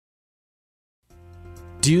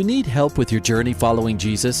Do you need help with your journey following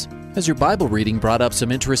Jesus? Has your Bible reading brought up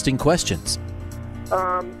some interesting questions?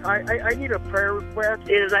 I need a prayer request.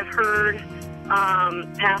 I've heard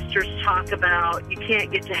pastors talk about you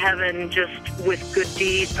can't get to heaven just with good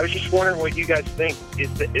deeds. I was just wondering what you guys think.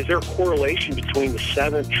 Is there a correlation between the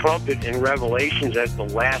seventh trumpet in Revelations as the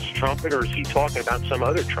last trumpet, or is he talking about some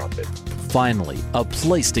other trumpet? Finally, a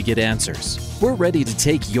place to get answers. We're ready to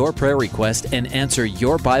take your prayer request and answer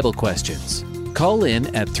your Bible questions. Call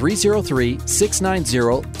in at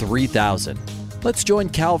 303-690-3000. Let's join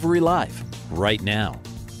Calvary Live right now.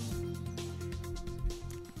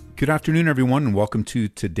 Good afternoon, everyone, and welcome to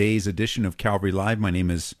today's edition of Calvary Live. My name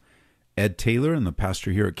is Ed Taylor. I'm the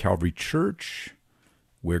pastor here at Calvary Church,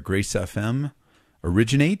 where Grace FM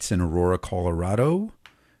originates in Aurora, Colorado.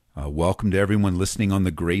 Welcome to everyone listening on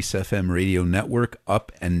the Grace FM radio network,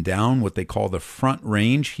 up and down what they call the Front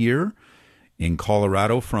Range here in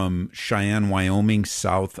Colorado, from Cheyenne, Wyoming,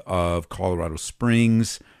 south of Colorado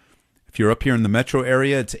Springs. If you're up here in the metro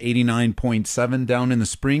area, it's 89.7. Down in the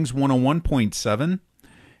Springs, 101.7.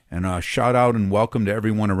 And a shout out and welcome to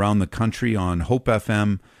everyone around the country on Hope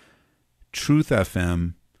FM, Truth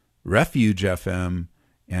FM, Refuge FM,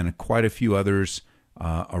 and quite a few others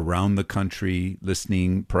around the country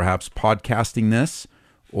listening, perhaps podcasting this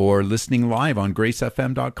or listening live on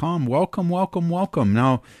gracefm.com. Welcome, welcome, welcome.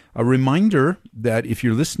 Now, a reminder that if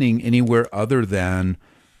you're listening anywhere other than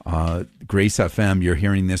Grace FM, you're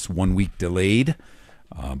hearing this 1 week delayed,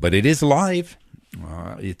 but it is live.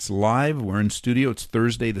 It's live. We're in studio. It's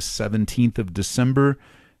Thursday, the 17th of December.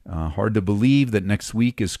 Hard to believe that next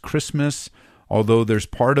week is Christmas, although there's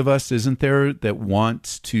part of us, isn't there, that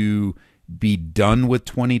wants to be done with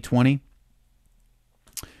 2020.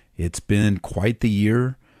 It's been quite the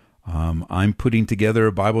year. I'm putting together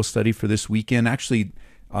a Bible study for this weekend, actually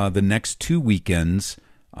the next 2 weekends,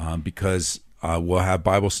 because we'll have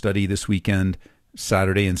Bible study this weekend.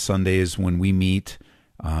 Saturday and Sunday is when we meet.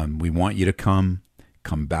 We want you to come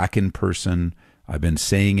back in person. I've been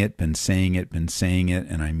saying it, and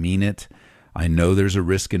I mean it. I know there's a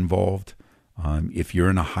risk involved. If you're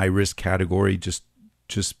in a high-risk category, just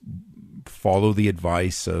follow the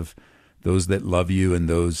advice of those that love you and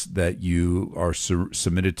those that you are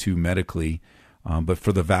submitted to medically. But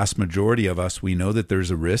for the vast majority of us, we know that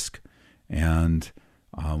there's a risk, and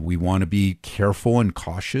we want to be careful and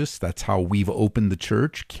cautious. That's how we've opened the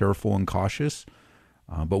church, careful and cautious.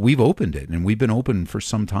 But we've opened it, and we've been open for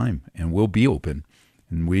some time, and we'll be open.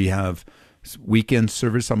 And we have weekend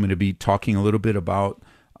service. I'm going to be talking a little bit about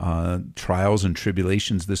trials and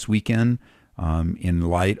tribulations this weekend in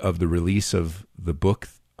light of the release of the book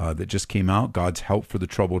that just came out, God's Help for the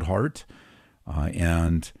Troubled Heart.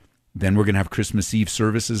 And then we're going to have Christmas Eve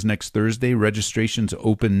services next Thursday. Registration's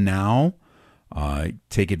open now.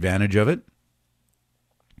 Take advantage of it.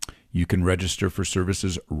 You can register for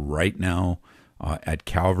services right now at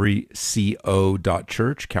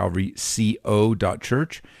calvaryco.church,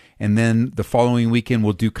 calvaryco.church. And then the following weekend,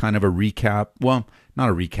 we'll do kind of a recap. Well, not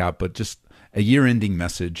a recap, but just a year-ending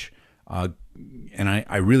message. And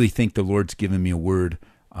I really think the Lord's given me a word,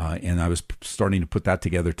 and I was starting to put that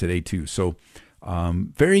together today too. So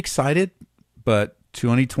very excited, but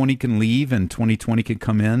 2020 can leave and 2020 can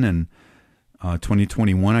come in, and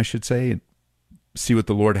 2021, I should say, and see what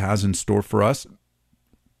the Lord has in store for us.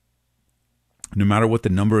 No matter what the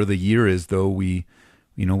number of the year is, though, we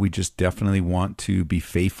just definitely want to be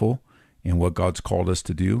faithful in what God's called us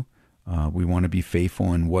to do. We want to be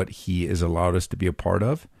faithful in what He has allowed us to be a part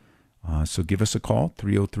of. So give us a call,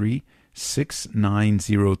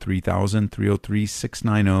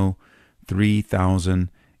 303-690-3000, 303-690-3000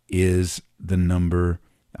 is the number.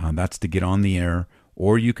 That's to get on the air.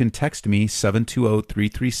 Or you can text me,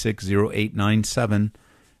 720-336-0897,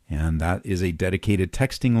 and that is a dedicated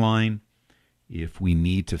texting line. If we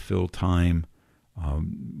need to fill time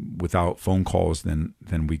without phone calls, then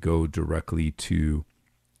we go directly to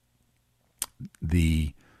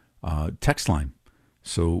the text line.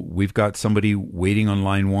 So we've got somebody waiting on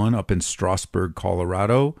line one up in Strasburg,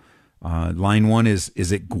 Colorado. Line one is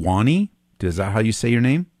it Guani? Is that how you say your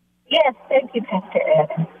name? Yes, thank you, Pastor Ed.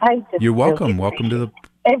 You're welcome. Welcome to the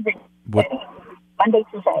every Monday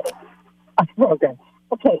through Friday on the program.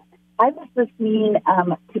 Okay, I was listening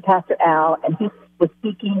to Pastor Al, and he was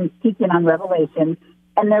speaking on Revelation,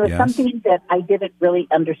 and there was something that I didn't really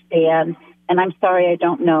understand, and I'm sorry I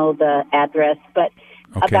don't know the address, but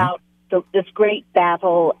about this great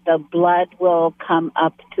battle, the blood will come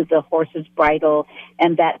up to the horse's bridle,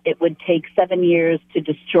 and that it would take 7 years to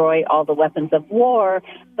destroy all the weapons of war.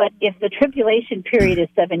 But if the tribulation period is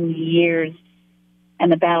 7 years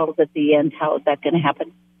and the battle's at the end, how is that going to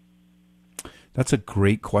happen? That's a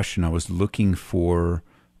great question. I was looking for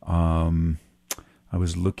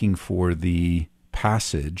the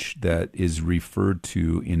passage that is referred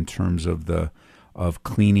to in terms of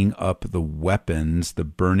cleaning up the weapons, the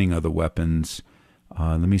burning of the weapons.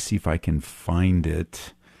 Let me see if I can find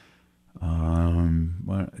it.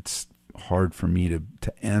 Well, it's hard for me to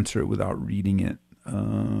answer it without reading it.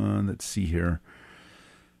 Let's see here.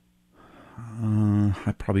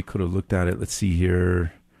 I probably could have looked at it. Let's see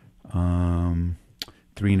here.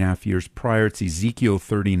 3.5 years prior, it's Ezekiel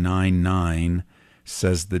 39:9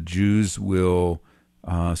 says the Jews will.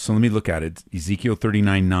 So let me look at it. Ezekiel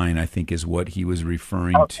 39:9, I think, is what he was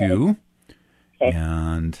referring to. Okay.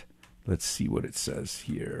 And let's see what it says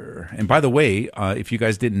here. And by the way, if you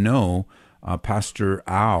guys didn't know, Pastor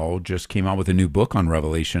Al just came out with a new book on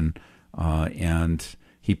Revelation, and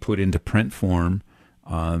he put into print form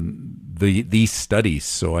these studies.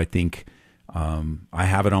 So I think I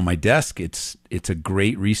have it on my desk. It's a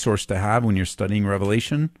great resource to have when you're studying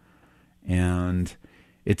Revelation. And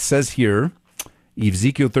it says here,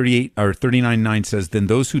 Ezekiel 39:9 says, "Then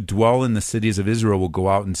those who dwell in the cities of Israel will go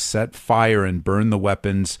out and set fire and burn the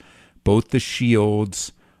weapons, both the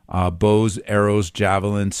shields, bows, arrows,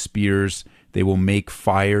 javelins, spears. They will make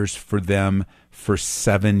fires for them for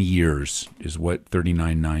 7 years," is what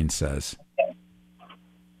 39:9 says.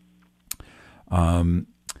 The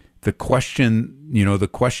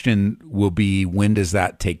question will be, when does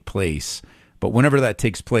that take place? But whenever that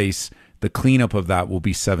takes place, the cleanup of that will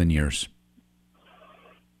be 7 years.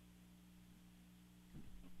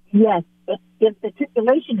 Yes, if the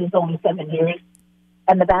tribulation is only 7 years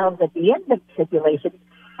and the battle's at the end of tribulation,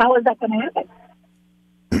 how is that going to happen?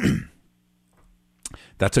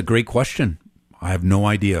 That's a great question. I have no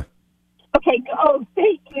idea. Okay. Oh,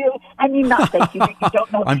 thank you. I mean, not thank you. You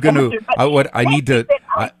don't know. I'm going to. I need to.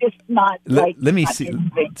 Let me see.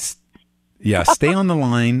 Yeah, stay on the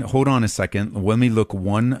line. Hold on a second. Let me look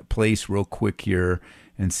one place real quick here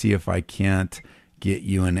and see if I can't get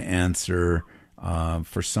you an answer.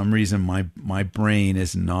 For some reason, my brain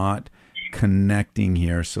is not connecting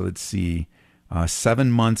here. So let's see.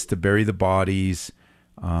 7 months to bury the bodies.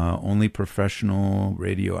 Only professional,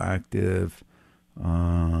 radioactive.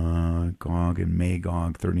 Gog and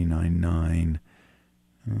Magog, 39:9.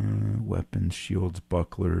 Weapons, shields,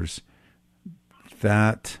 bucklers.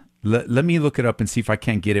 That. Let me look it up and see if I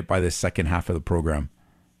can't get it by the second half of the program.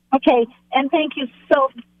 Okay, and thank you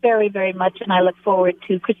so very, very much, and I look forward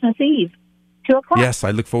to Christmas Eve, 2:00. Yes,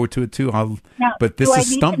 I look forward to it too. But this has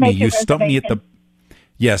stumped me. You stumped me at the.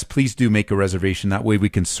 Yes, please do make a reservation. That way we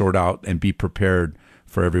can sort out and be prepared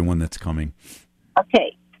for everyone that's coming.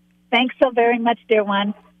 Okay. Thanks so very much, dear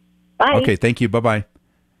one. Bye. Okay, thank you. Bye-bye.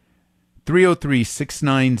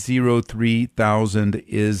 303-690-3000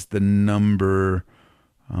 is the number.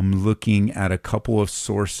 I'm looking at a couple of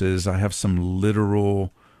sources. I have some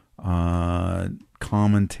literal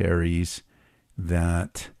commentaries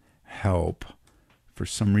that help. For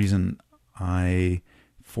some reason,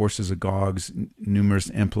 forces of Gog's numerous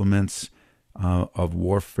implements of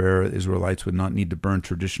warfare. Israelites would not need to burn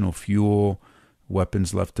traditional fuel.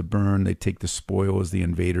 Weapons left to burn. They take the spoil as the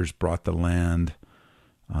invaders brought the land.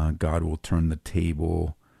 God will turn the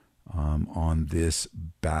table on this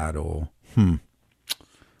battle.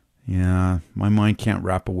 Yeah, my mind can't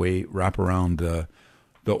wrap around the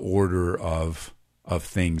order of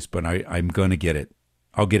things, but I'm going to get it.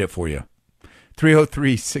 I'll get it for you.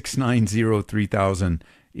 303-690-3000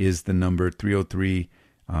 is the number.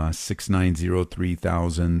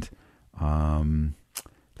 303-690-3000.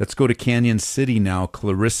 Let's go to Canyon City now.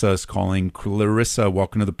 Clarissa is calling. Clarissa,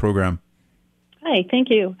 welcome to the program. Hi, thank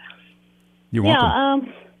you. You're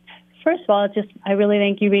welcome. First of all, I really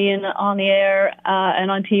thank you being on the air and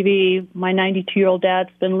on TV. My 92-year-old dad's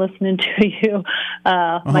been listening to you.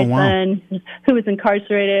 My son, who was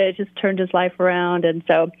incarcerated, just turned his life around. And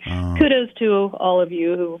so kudos to all of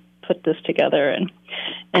you who put this together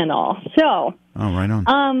and all. So, right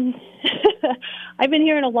on. I've been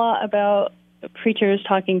hearing a lot about preachers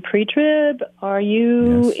talking pre-trib. Are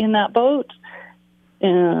you in that boat?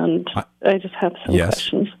 And I just have some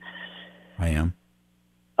questions. I am.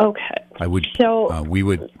 Okay. I would. So we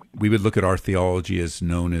would look at our theology as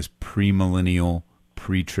known as premillennial,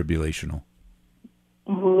 pre-tribulational.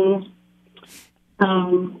 Because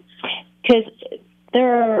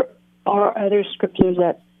there are other scriptures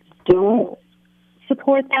that don't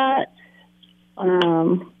support that.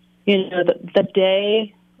 The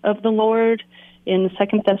day of the Lord in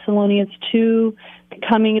 2 Thessalonians 2, the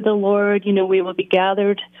coming of the Lord, we will be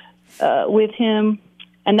gathered with him.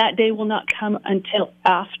 And that day will not come until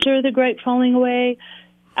after the great falling away,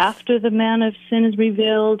 after the man of sin is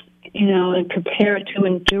revealed, and prepare to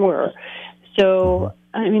endure. So,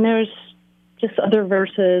 I mean, there's just other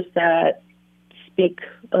verses that speak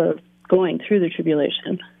of going through the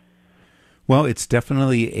tribulation. Well, it's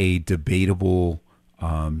definitely a debatable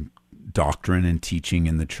doctrine and teaching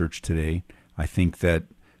in the church today. I think that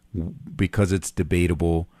because it's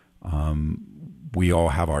debatable, we all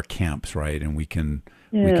have our camps, right? And we can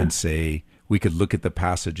say, we could look at the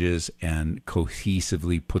passages and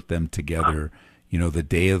cohesively put them together. The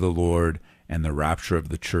day of the Lord and the rapture of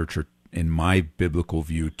the church are, in my biblical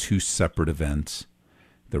view, two separate events.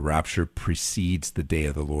 The rapture precedes the day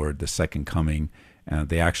of the Lord, the second coming.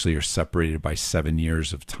 They actually are separated by 7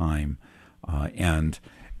 years of time.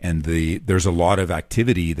 There's a lot of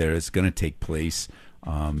activity that is going to take place.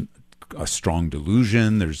 A strong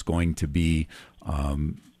delusion. There's going to be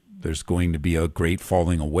a great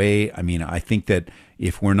falling away. I mean, I think that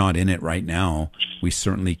if we're not in it right now, we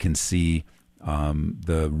certainly can see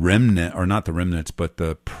the remnant, or not the remnants, but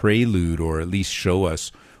the prelude, or at least show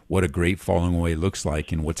us what a great falling away looks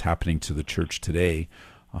like and what's happening to the church today,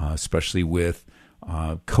 especially with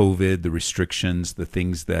COVID, the restrictions, the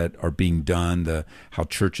things that are being done, how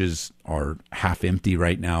churches are half empty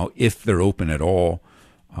right now, if they're open at all.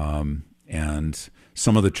 And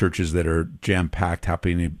some of the churches that are jam-packed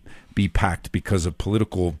happen to be packed because of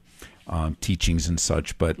political teachings and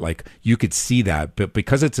such. But like, you could see that. But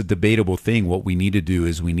because it's a debatable thing, what we need to do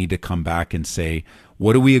is we need to come back and say,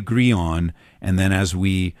 what do we agree on? And then as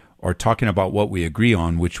we are talking about what we agree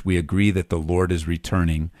on, which we agree that the Lord is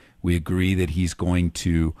returning, we agree that he's going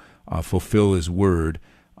to fulfill his word,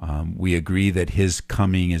 we agree that his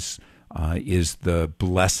coming is the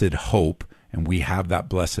blessed hope, and we have that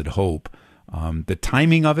blessed hope. The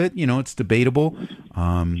timing of it, it's debatable.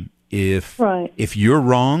 If you're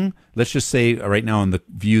wrong, let's just say right now, in the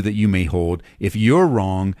view that you may hold, if you're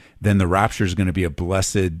wrong, then the rapture is going to be a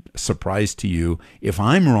blessed surprise to you. If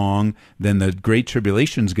I'm wrong, then the Great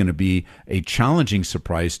Tribulation is going to be a challenging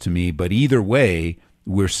surprise to me. But either way,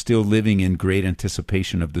 we're still living in great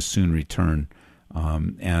anticipation of the soon return.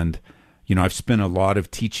 I've spent a lot of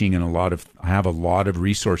teaching and I have a lot of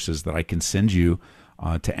resources that I can send you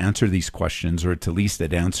to answer these questions, or to at least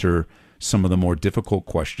answer some of the more difficult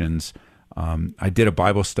questions. I did a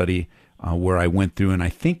Bible study where I went through, and I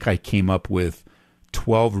think I came up with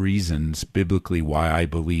 12 reasons biblically why I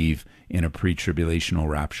believe in a pre-tribulational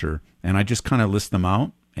rapture. And I just kind of list them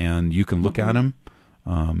out, and you can look at them.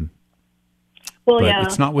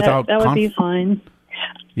 It's not without that would be fine.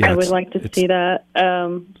 Yeah, I would like to see that.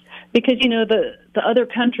 Because, the other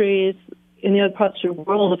countries in the other parts of the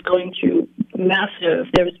world are going through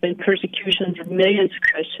there's been persecutions of millions of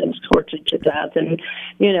Christians tortured to death. And,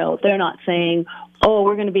 they're not saying, oh,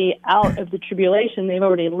 we're going to be out of the tribulation. They've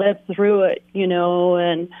already lived through it,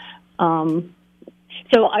 and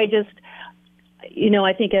so I just,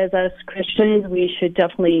 I think as us Christians, we should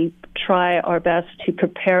definitely try our best to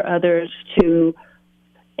prepare others to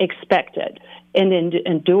expect it and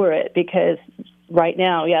endure it, because right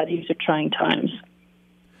now, these are trying times.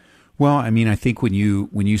 Well, I mean, I think when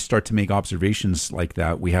you start to make observations like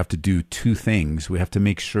that, we have to do two things. We have to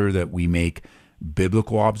make sure that we make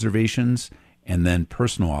biblical observations and then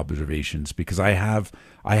personal observations, because I have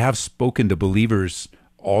spoken to believers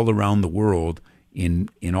all around the world in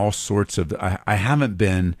all sorts of. I haven't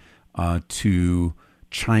been to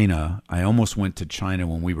China. I almost went to China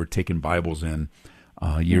when we were taking Bibles in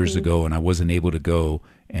years ago, and I wasn't able to go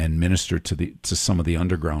and minister to some of the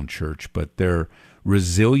underground church, but their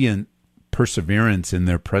resilient perseverance in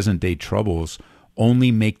their present day troubles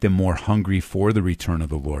only make them more hungry for the return of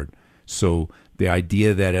the Lord. So the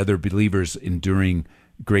idea that other believers enduring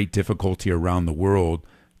great difficulty around the world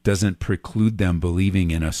doesn't preclude them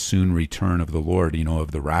believing in a soon return of the Lord,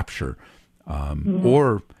 of the rapture,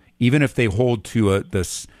 or even if they hold to a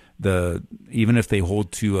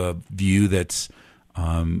view that's,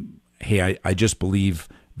 hey, I just believe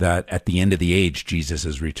that at the end of the age Jesus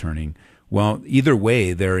is returning. Well, either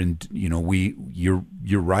way,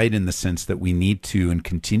 you're right in the sense that we need to and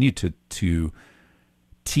continue to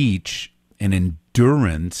teach an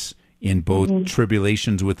endurance in both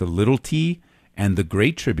tribulations with a little t and the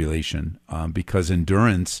great tribulation, because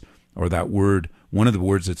endurance, or that word, one of the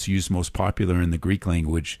words that's used most popular in the Greek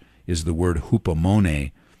language is the word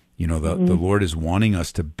hupomone. The Lord is wanting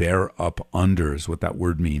us to bear up under, is what that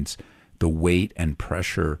word means, the weight and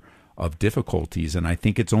pressure of difficulties. And I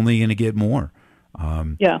think it's only going to get more.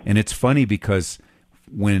 And it's funny because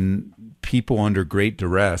when people under great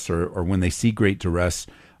duress, or when they see great duress,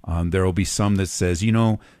 there will be some that says,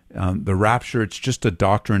 the rapture, it's just a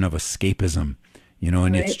doctrine of escapism,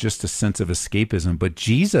 and it's just a sense of escapism. But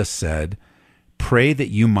Jesus said, pray that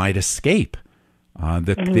you might escape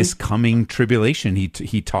this coming tribulation.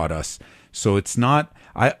 He taught us. So it's not.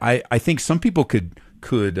 I think some people could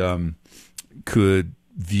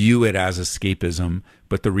view it as escapism,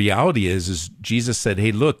 but the reality is Jesus said,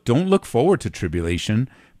 "Hey, look, don't look forward to tribulation.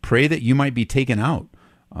 Pray that you might be taken out.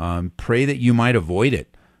 Pray that you might avoid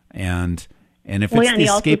it." And if it's the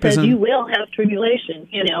also escapism, says you will have tribulation,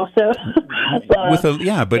 So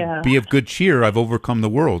be of good cheer. I've overcome the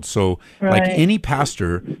world. So, like any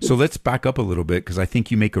pastor. So let's back up a little bit, because I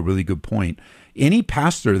think you make a really good point. Any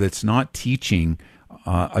pastor that's not teaching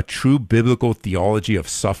a true biblical theology of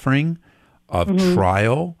suffering, of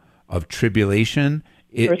trial, of tribulation,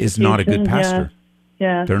 is not a good pastor.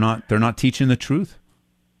 Yeah. They're not teaching the truth.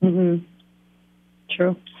 Mm-hmm.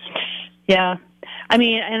 True. Yeah. I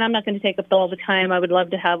mean, and I'm not going to take up all the time. I would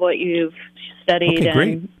love to have what you've studied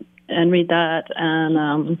and read that.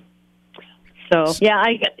 And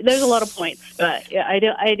there's a lot of points, but I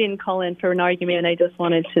didn't call in for an argument. I just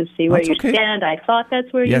wanted to see where you stand. I thought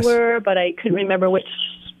that's where you were, but I couldn't remember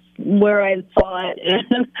where I saw it.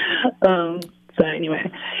 So anyway,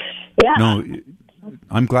 yeah. No,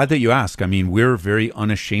 I'm glad that you asked. I mean, we're very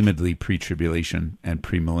unashamedly pre-tribulation and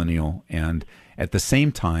premillennial, and at the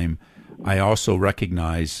same time, I also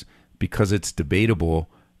recognize, because it's debatable,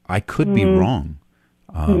 I could be wrong.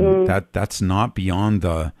 That's not beyond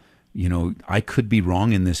the, I could be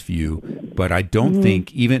wrong in this view, but I don't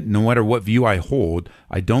think, even no matter what view I hold,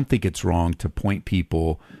 I don't think it's wrong to point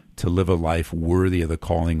people to live a life worthy of the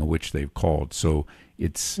calling of which they've called. So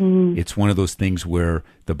it's one of those things where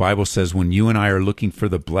the Bible says when you and I are looking for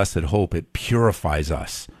the blessed hope, it purifies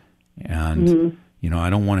us. And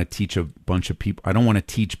I don't want to teach a bunch of people. I don't want to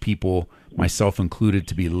teach people, myself included,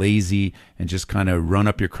 to be lazy and just kind of run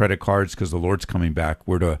up your credit cards because the Lord's coming back.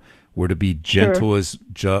 We're to be gentle as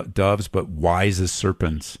doves, but wise as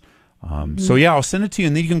serpents. So yeah, I'll send it to you,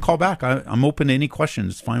 and then you can call back. I'm open to any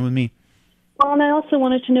questions. It's fine with me. Well, and I also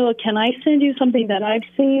wanted to know, can I send you something that I've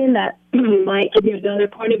seen that might give you another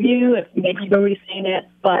point of view? If maybe you've already seen it,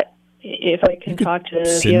 but if I can talk to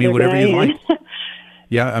send me whatever you like.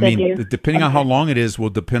 Yeah, I mean, depending on how long it is will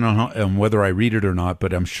depend on whether I read it or not,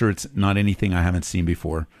 but I'm sure it's not anything I haven't seen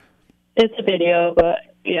before. It's a video, but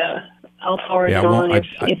yeah, I'll forward it on if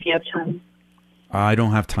you have time. I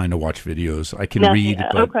don't have time to watch videos. I can read,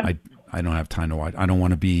 but I don't have time to watch. I don't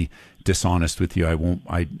want to be dishonest with you.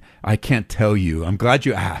 I can't tell you. I'm glad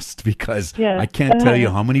you asked, because I can't tell you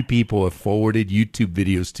how many people have forwarded YouTube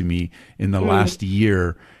videos to me in the last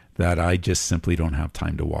year that I just simply don't have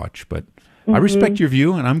time to watch. But I respect your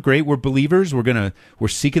view, and I'm great. We're believers. We're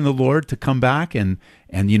seeking the Lord to come back, and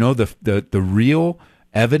the real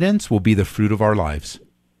evidence will be the fruit of our lives.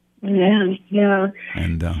 Yeah.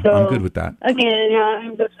 And I'm good with that. Again,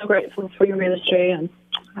 I'm just so grateful for your ministry, and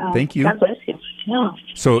thank you. God bless you. Yeah.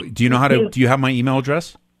 So, do you know do you have my email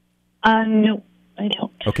address? No, I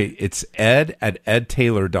don't. Okay, it's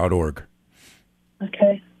ed@edtaylor.org.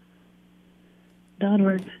 Okay.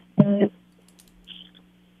 .org.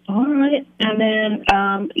 All right, and then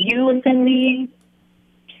you will send me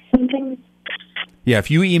something? Yeah,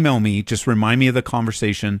 if you email me, just remind me of the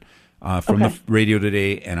conversation from the radio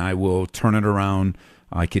today, and I will turn it around.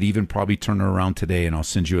 I could even probably turn it around today, and I'll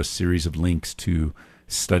send you a series of links to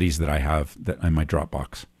studies that I have in my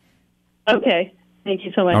Dropbox. Okay, thank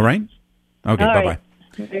you so much. All right? Okay, all bye-bye. Right.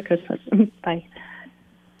 Merry Christmas. Bye.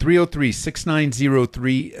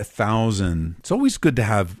 303-690-3000. It's always good to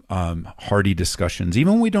have hearty discussions,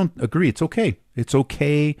 even when we don't agree. It's okay. It's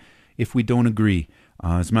okay if we don't agree.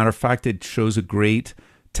 As a matter of fact, it shows a great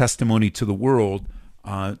testimony to the world,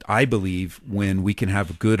 I believe, when we can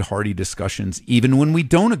have good, hearty discussions, even when we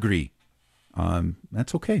don't agree.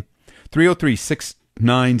 That's okay.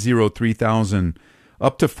 303-690-3000.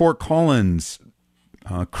 Up to Fort Collins.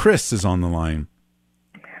 Chris is on the line.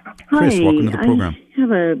 Chris, welcome to the program. I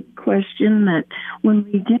have a question that when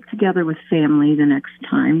we get together with family the next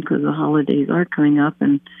time, because the holidays are coming up,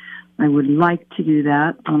 and I would like to do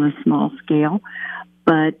that on a small scale,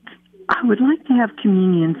 but I would like to have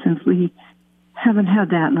communion since we haven't had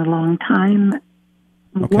that in a long time.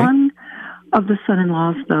 Okay. One of the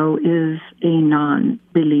son-in-laws, though, is a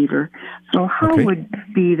non-believer. So how would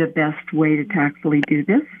be the best way to tactfully do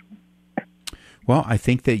this? Well, I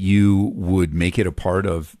think that you would make it a part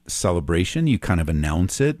of celebration. You kind of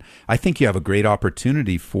announce it. I think you have a great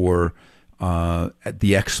opportunity for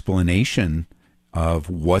the explanation of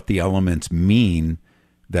what the elements mean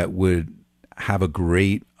that would have a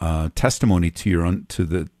great testimony to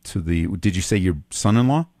the. Did you say your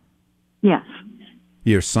son-in-law? Yes.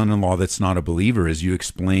 Your son-in-law that's not a believer, as you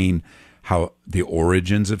explain how the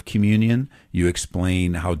origins of communion. You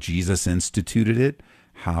explain how Jesus instituted it.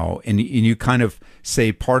 And you kind of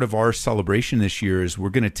say part of our celebration this year is we're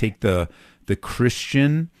going to take the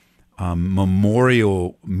Christian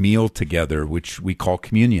memorial meal together, which we call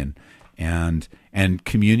communion. And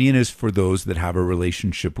communion is for those that have a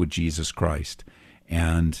relationship with Jesus Christ.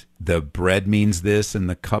 And the bread means this, and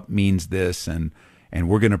the cup means this, and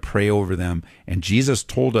we're going to pray over them. And Jesus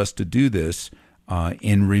told us to do this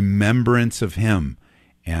in remembrance of him.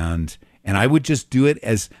 And I would just do it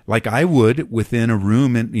as like I would within a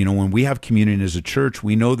room. And, when we have communion as a church,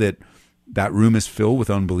 we know that room is filled with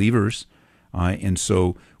unbelievers. And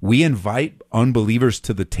so we invite unbelievers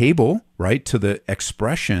to the table, right, to the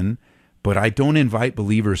expression, but I don't invite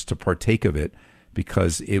believers to partake of it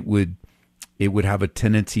because it would have a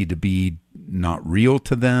tendency to be not real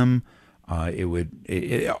to them.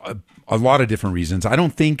 A lot of different reasons. I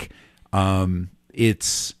don't think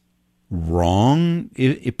it's wrong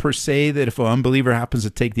per se that if an unbeliever happens to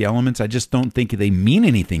take the elements, I just don't think they mean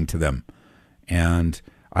anything to them. And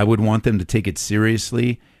I would want them to take it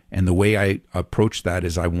seriously. And the way I approach that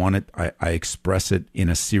is I express it in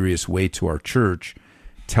a serious way to our church,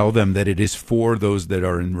 tell them that it is for those that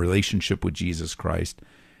are in relationship with Jesus Christ.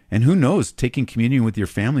 And who knows, taking communion with your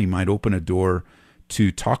family might open a door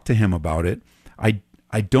to talk to him about it.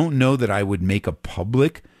 I don't know that I would make a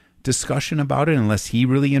public discussion about it unless he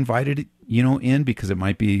really invited it, in, because it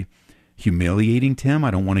might be humiliating to him.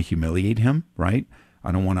 I don't want to humiliate him, right?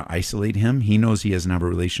 I don't want to isolate him. He knows he doesn't have a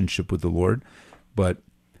relationship with the Lord. But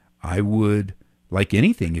I would, like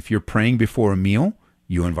anything, if you're praying before a meal,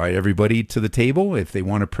 you invite everybody to the table. If they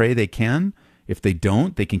want to pray, they can. If they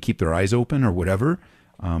don't, they can keep their eyes open or whatever.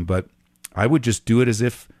 But I would just do it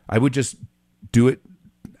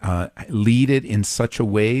lead it in such a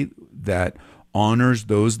way that honors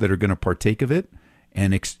those that are going to partake of it,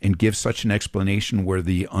 and give such an explanation where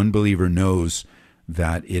the unbeliever knows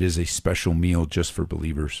that it is a special meal just for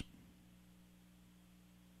believers.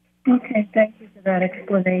 Okay, thank you for that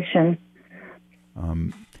explanation.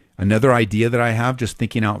 Another idea that I have, just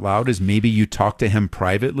thinking out loud, is maybe you talk to him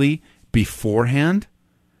privately beforehand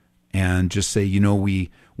and just say,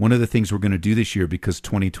 one of the things we're going to do this year, because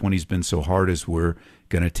 2020 has been so hard, is we're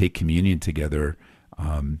going to take communion together.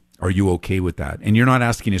 Are you okay with that? And you're not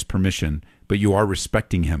asking his permission, but you are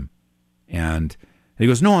respecting him. And he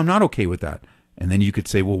goes, no, I'm not okay with that. And then you could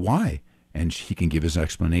say, well, why? And he can give his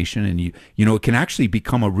explanation. And it can actually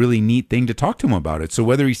become a really neat thing to talk to him about it. So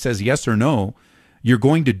whether he says yes or no, you're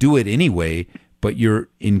going to do it anyway, but you're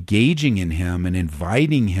engaging in him and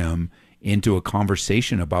inviting him into a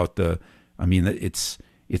conversation about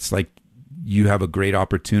it's like you have a great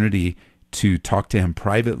opportunity to talk to him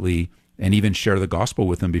privately and even share the gospel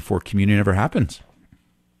with him before communion ever happens.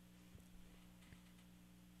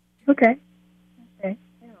 Okay. Yeah.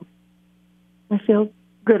 I feel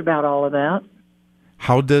good about all of that.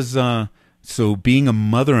 How does so being a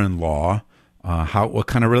mother-in-law, what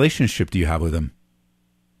kind of relationship do you have with him?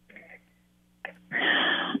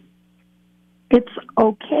 It's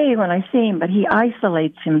okay when I see him, but he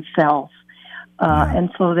isolates himself. And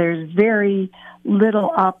so there's very little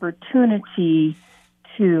opportunity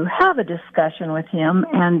to have a discussion with him.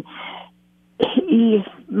 And he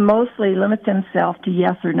mostly limits himself to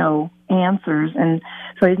yes or no answers. And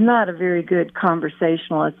so he's not a very good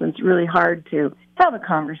conversationalist. And it's really hard to have a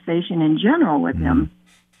conversation in general with him.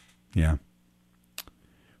 Yeah.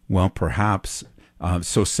 Well, perhaps...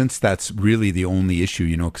 so since that's really the only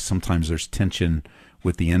issue, because sometimes there's tension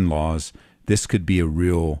with the in-laws, this could be a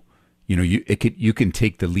real, you can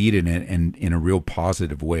take the lead in it and in a real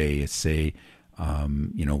positive way. Say,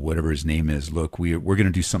 whatever his name is, look, we're going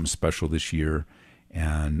to do something special this year,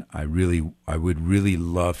 and I would really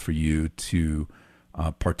love for you to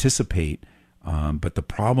participate. But the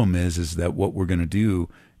problem is that what we're going to do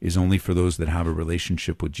is only for those that have a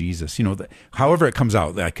relationship with Jesus. However it comes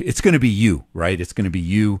out, like it's going to be you, right? It's going to be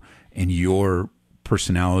you and your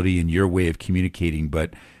personality and your way of communicating,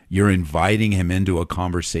 but you're inviting him into a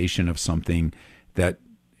conversation of something that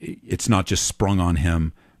it's not just sprung on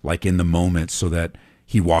him like in the moment so that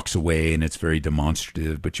he walks away and it's very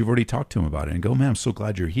demonstrative, but you've already talked to him about it and go, man, I'm so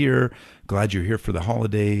glad you're here. Glad you're here for the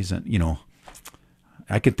holidays. And,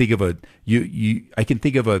 I can think of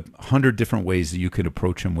 100 different ways that you could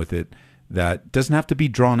approach him with it. That doesn't have to be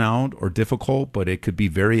drawn out or difficult, but it could be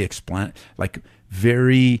very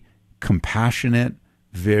very compassionate,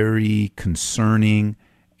 very concerning,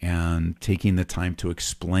 and taking the time to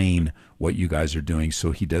explain what you guys are doing,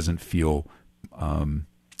 so he doesn't feel and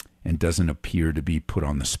doesn't appear to be put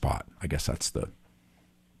on the spot. I guess that's the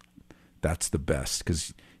best,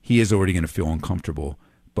 because he is already going to feel uncomfortable.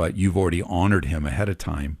 but you've already honored him ahead of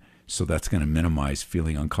time. So that's going to minimize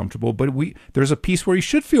feeling uncomfortable. But there's a piece where he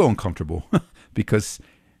should feel uncomfortable because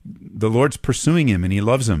the Lord's pursuing him and he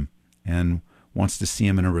loves him and wants to see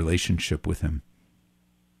him in a relationship with him.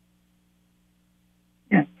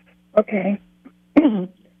 Yeah. Okay.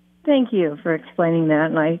 Thank you for explaining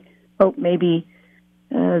that. And I hope maybe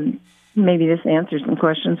this answers some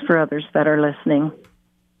questions for others that are listening.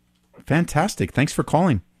 Fantastic. Thanks for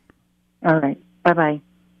calling. All right. Bye-bye.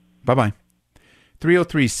 Bye-bye.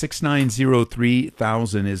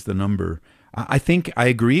 303-690-3000 is the number. I think I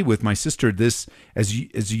agree with my sister. This, as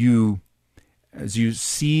you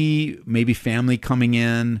see maybe family coming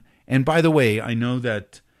in, and by the way, I know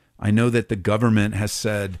that the government has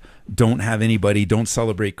said don't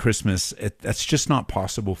celebrate Christmas. That's just not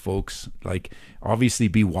possible, folks. Like, obviously,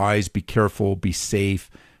 be wise, be careful, be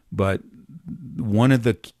safe. But one of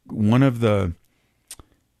the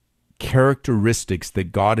characteristics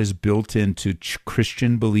that God has built into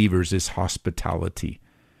Christian believers is hospitality.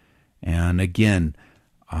 And again,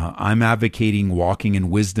 I'm advocating walking in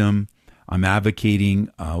wisdom. I'm advocating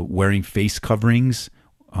wearing face coverings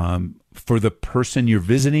for the person you're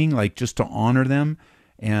visiting, like just to honor them.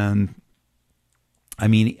 And I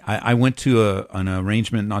mean, I went to an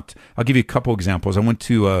arrangement, I'll give you a couple examples. I went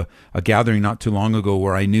to a gathering not too long ago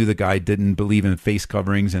where I knew the guy didn't believe in face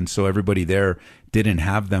coverings, and so everybody there didn't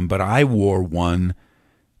have them. But I wore one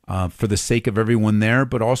for the sake of everyone there,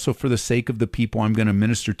 but also for the sake of the people I'm going to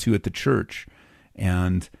minister to at the church.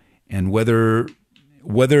 And whether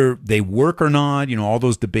they work or not, all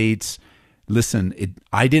those debates, listen,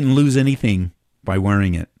 I didn't lose anything by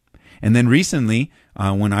wearing it. And then recently,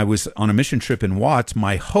 when I was on a mission trip in Watts,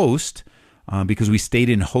 my host, because we stayed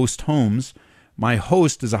in host homes, my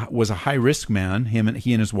host was a high-risk man. He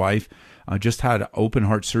and his wife just had open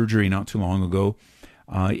heart surgery not too long ago.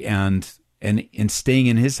 And in staying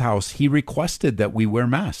in his house, he requested that we wear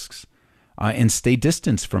masks and stay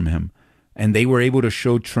distance from him. And they were able to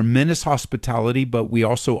show tremendous hospitality, but we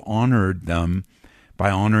also honored them by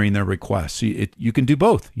honoring their requests. So you can do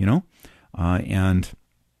both, and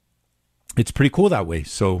it's pretty cool that way.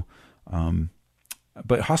 So,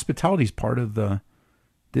 but hospitality is part of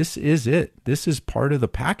this is it. This is part of the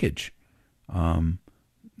package.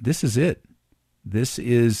 This is it. This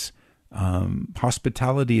is,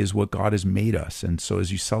 hospitality is what God has made us. And so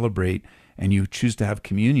as you celebrate and you choose to have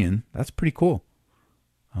communion, that's pretty cool.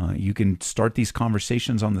 You can start these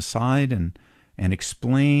conversations on the side and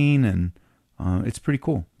explain, and it's pretty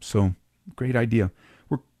cool. So great idea.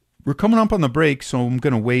 We're coming up on the break, so I'm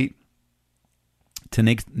going to wait to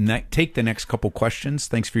take the next couple questions.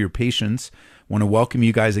 Thanks for your patience. I want to welcome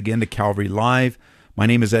you guys again to Calvary Live. My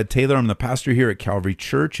name is Ed Taylor. I'm the pastor here at Calvary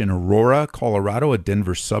Church in Aurora, Colorado, a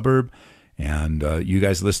Denver suburb. And you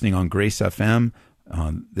guys listening on Grace FM,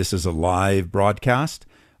 this is a live broadcast.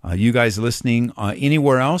 You guys listening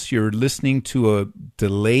anywhere else, you're listening to a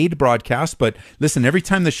delayed broadcast. But listen, every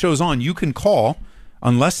time the show's on, you can call.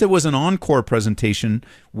 Unless it was an encore presentation,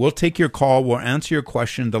 we'll take your call, we'll answer your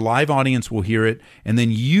question, the live audience will hear it, and then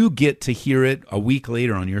you get to hear it a week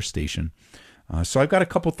later on your station. So I've got a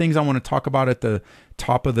couple things I want to talk about at the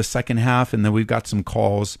top of the second half, and then we've got some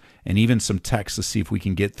calls and even some texts to see if we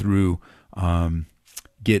can get through,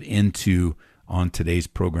 get into on today's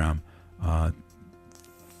program.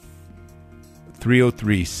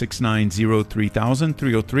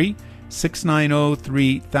 303-690-3000,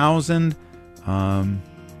 303-690-3000.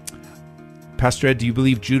 Pastor Ed, do you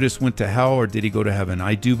believe Judas went to hell or did he go to heaven?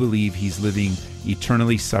 I do believe he's living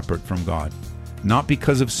eternally separate from God. Not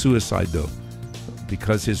because of suicide, though,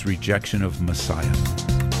 because his rejection of Messiah.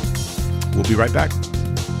 We'll be right back.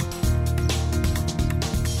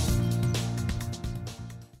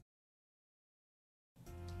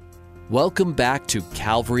 Welcome back to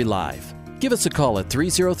Calvary Live. Give us a call at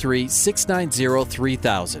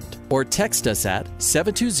 303-690-3000 or text us at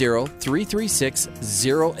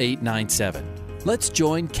 720-336-0897. Let's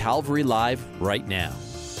join Calvary Live right now.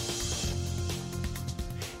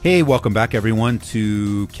 Hey, welcome back, everyone,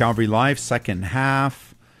 to Calvary Live, second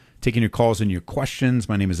half. Taking your calls and your questions.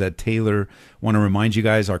 My name is Ed Taylor. Want to remind you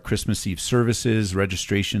guys, our Christmas Eve services,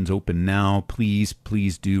 registration's open now. Please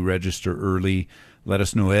do register early. Let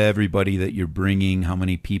us know everybody that you're bringing, how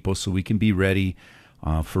many people, so we can be ready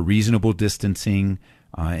for reasonable distancing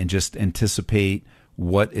and just anticipate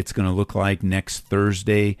what it's going to look like next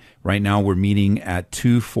Thursday. Right now, we're meeting at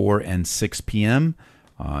 2, 4, and 6 p.m.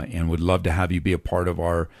 And would love to have you be a part of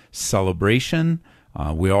our celebration.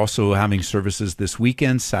 We're also having services this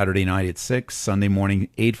weekend, Saturday night at 6, Sunday morning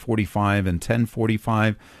 8:45 and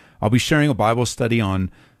 10:45. I'll be sharing a Bible study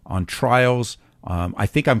on trials, I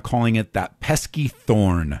think I'm calling it That Pesky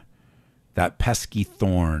Thorn. That Pesky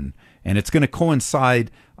Thorn. And it's going to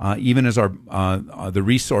coincide even as our the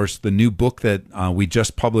resource, the new book that we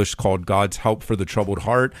just published called God's Help for the Troubled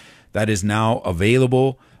Heart, that is now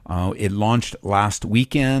available. It launched last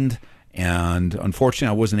weekend, and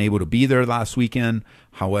unfortunately I wasn't able to be there last weekend.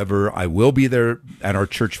 However, I will be there at our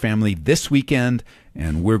church family this weekend,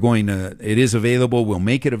 and it is available. We'll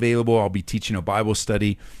make it available. I'll be teaching a Bible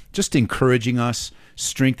study, just encouraging us,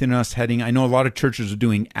 strengthening us I know a lot of churches are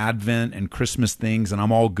doing Advent and Christmas things, and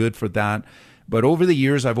I'm all good for that. But over the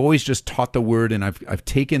years, I've always just taught the word, and I've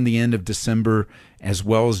taken the end of December as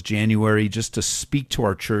well as January just to speak to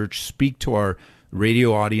our church, speak to our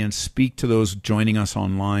radio audience, speak to those joining us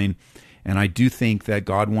online. And I do think that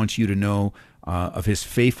God wants you to know of his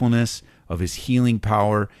faithfulness, of his healing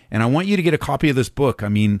power. And I want you to get a copy of this book. I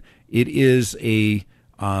mean, it is a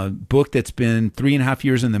book that's been 3.5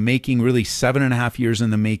 years in the making, really 7.5 years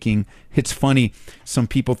in the making. It's funny, some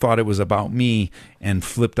people thought it was about me and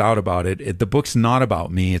flipped out about it. The book's not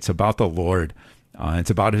about me. It's about the Lord.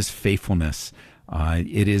 It's about his faithfulness.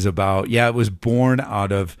 It is about, it was born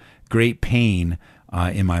out of great pain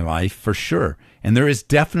in my life, for sure. And there is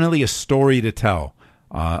definitely a story to tell,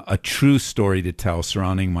 a true story to tell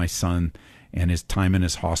surrounding my son and his time in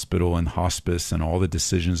his hospital and hospice and all the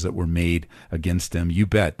decisions that were made against him. You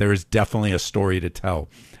bet. There is definitely a story to tell.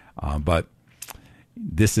 But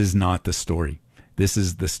this is not the story. This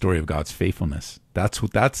is the story of God's faithfulness. That's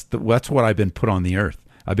what I've been put on the earth.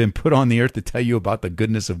 I've been put on the earth to tell you about the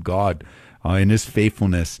goodness of God and his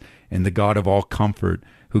faithfulness, and the God of all comfort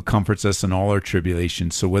who comforts us in all our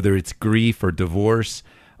tribulations. So whether it's grief or divorce,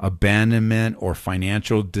 abandonment or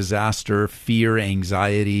financial disaster, fear,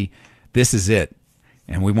 anxiety, this is it.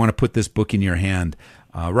 And we want to put this book in your hand.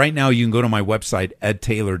 Right now, you can go to my website,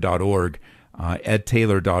 edtaylor.org,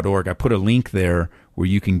 edtaylor.org. I put a link there where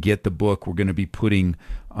you can get the book. We're going to be putting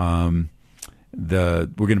up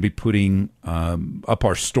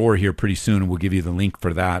our store here pretty soon, and we'll give you the link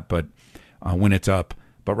for that. But when it's up,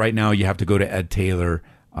 but right now you have to go to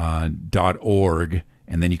edtaylor.org,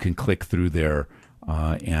 and then you can click through there.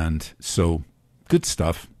 And so, good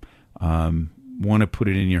stuff. Want to put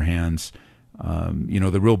it in your hands.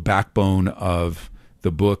 The real backbone of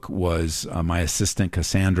the book was my assistant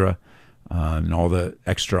Cassandra, and all the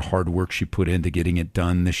extra hard work she put into getting it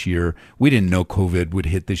done this year. We didn't know COVID would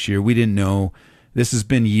hit this year. We didn't know. This has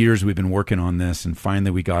been years we've been working on this, and finally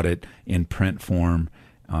we got it in print form,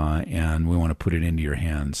 and we want to put it into your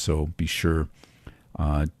hands. So be sure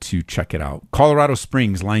to check it out. Colorado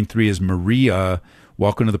Springs, line 3 is Maria.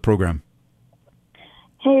 Welcome to the program.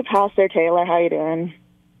 Hey, Pastor Taylor, how you doing?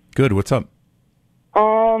 Good. What's up?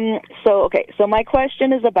 So my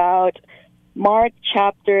question is about Mark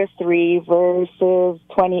chapter 3, verses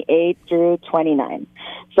 28 through 29.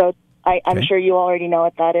 So I'm sure you already know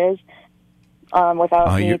what that is,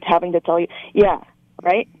 without me having to tell you. Yeah,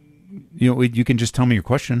 right? You can just tell me your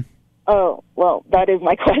question. Oh, well, that is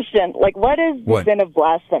my question. What is the sin of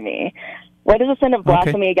blasphemy? What is the sin of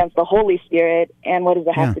blasphemy against the Holy Spirit, and what does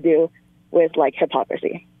it have to do with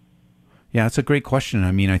hypocrisy? Yeah, it's a great question.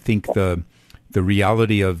 I mean, I think the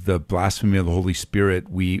reality of the blasphemy of the Holy Spirit,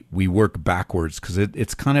 we work backwards because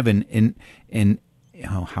it's kind of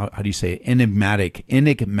how do you say it?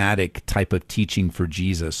 enigmatic type of teaching from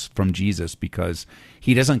Jesus, because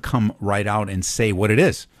he doesn't come right out and say what it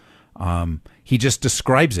is. He just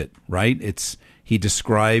describes it, right? He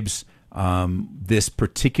describes this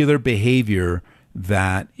particular behavior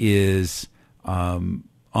that is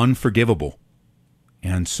unforgivable.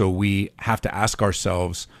 And so we have to ask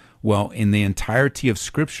ourselves, well, in the entirety of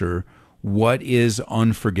Scripture, what is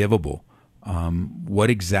unforgivable? What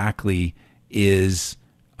exactly is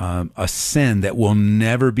a sin that will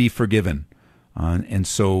never be forgiven? And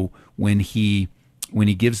so when he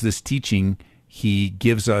gives this teaching, he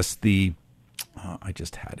gives us I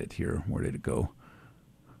just had it here. Where did it go?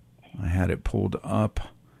 I had it pulled up.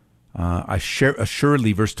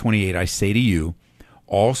 Assuredly, verse 28, I say to you,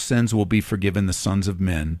 all sins will be forgiven the sons of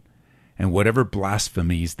men, and whatever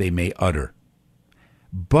blasphemies they may utter.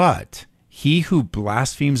 But he who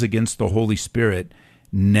blasphemes against the Holy Spirit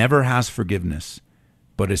never has forgiveness,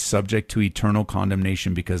 but is subject to eternal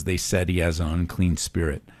condemnation because they said he has an unclean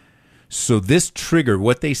spirit. So this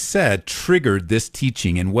what they said triggered this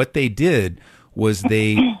teaching. And what they did was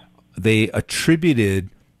they attributed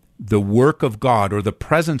the work of God or the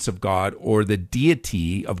presence of God or the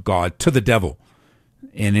deity of God to the devil.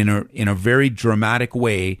 And in a very dramatic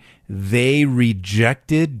way, they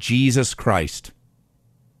rejected Jesus Christ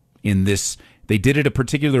in this. They did it a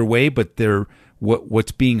particular way, but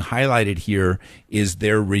what's being highlighted here is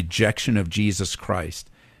their rejection of Jesus Christ.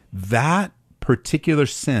 That particular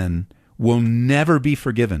sin will never be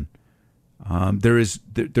forgiven.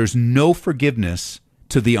 There's no forgiveness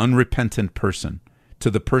to the unrepentant person. To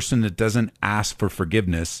the person that doesn't ask for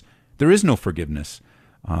forgiveness, there is no forgiveness.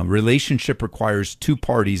 Relationship requires two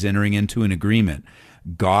parties entering into an agreement.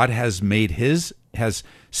 God has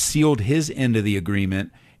sealed his end of the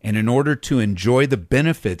agreement, and in order to enjoy the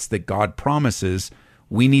benefits that God promises,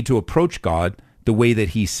 we need to approach God the way that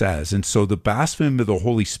he says. And so the blasphemy of the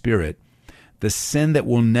Holy Spirit, the sin that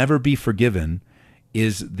will never be forgiven,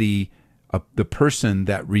 is the person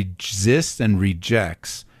that resists and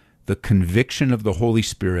rejects the conviction of the Holy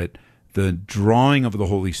Spirit, the drawing of the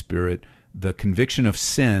Holy Spirit, the conviction of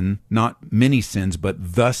sin, not many sins,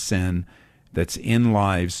 but the sin that's in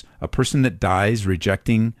lives. A person that dies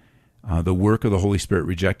rejecting the work of the Holy Spirit,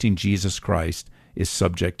 rejecting Jesus Christ, is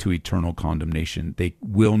subject to eternal condemnation. They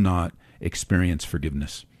will not experience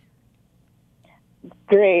forgiveness.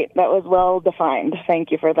 Great. That was well defined. Thank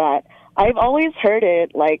you for that. I've always heard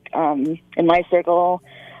it, like, in my circle,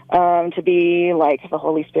 to be like the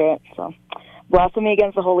Holy Spirit. So blasphemy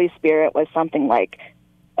against the Holy Spirit was something like,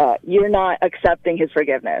 you're not accepting his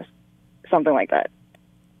forgiveness. Something like that.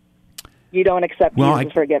 You don't accept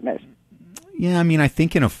his forgiveness. Yeah, I mean, I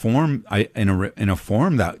think in a form, in a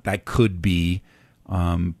form that could be,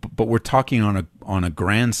 but we're talking on a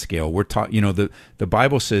grand scale. We're talking, the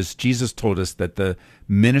Bible says, Jesus told us that the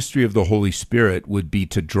ministry of the Holy Spirit would be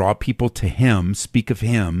to draw people to him, speak of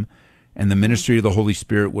him, and the ministry of the Holy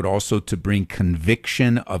Spirit would also to bring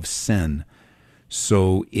conviction of sin.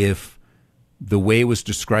 So if the way it was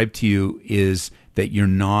described to you is that you're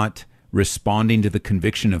not responding to the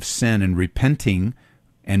conviction of sin and repenting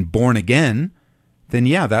and born again, then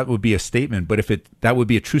yeah, that would be a statement. But that would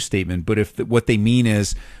be a true statement. But if what they mean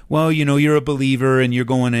is, well, you're a believer and you're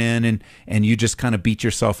going in and you just kind of beat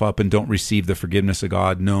yourself up and don't receive the forgiveness of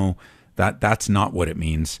God, no, that's not what it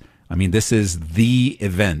means. I mean, this is the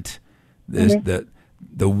event. The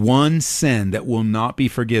one sin that will not be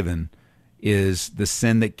forgiven is the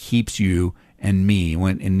sin that keeps you and me,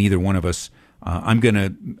 and neither one of us. I'm going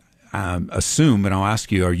to assume, and I'll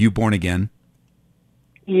ask you, are you born again?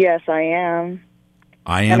 Yes, I am.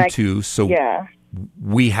 I am too. So yeah.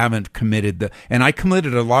 We haven't committed and I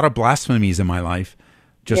committed a lot of blasphemies in my life,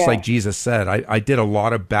 just like Jesus said. I did a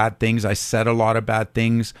lot of bad things. I said a lot of bad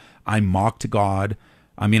things. I mocked God.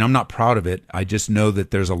 I mean, I'm not proud of it. I just know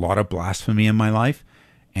that there's a lot of blasphemy in my life,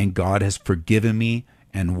 and God has forgiven me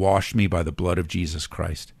and washed me by the blood of Jesus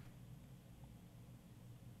Christ.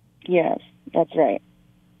 Yes, that's right.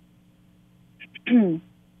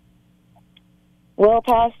 Well,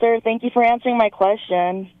 Pastor, thank you for answering my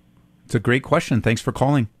question. It's a great question. Thanks for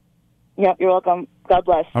calling. Yep, you're welcome. God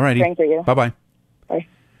bless. All righty. Praying for you. Bye-bye. Bye.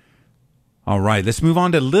 All right, let's move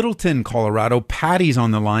on to Littleton, Colorado. Patty's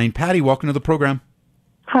on the line. Patty, welcome to the program.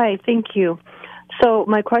 Hi, thank you. So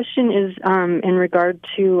my question is in regard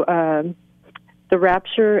to the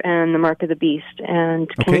rapture and the mark of the beast. And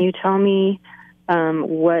can you tell me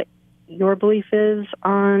what your belief is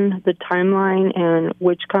on the timeline and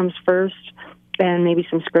which comes first, and maybe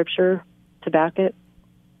some scripture to back it?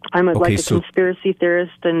 I'm a conspiracy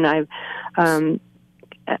theorist, and I've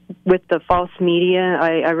with the false media,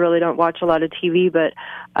 I really don't watch a lot of TV, but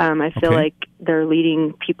I feel like they're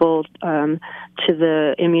leading people to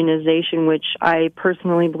the immunization, which I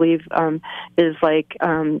personally believe is like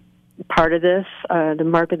part of this, the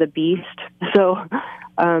mark of the beast. So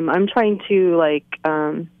I'm trying to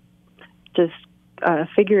just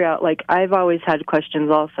figure out, I've always had questions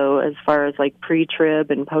also as far as pre-trib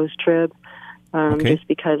and post-trib. Just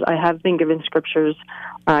because I have been given scriptures.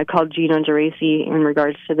 I called Gino Geraci in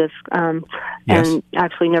regards to this, and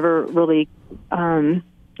actually never really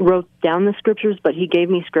wrote down the scriptures, but he gave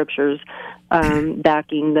me scriptures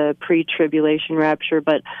backing the pre-tribulation rapture.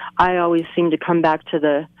 But I always seem to come back to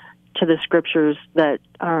the scriptures that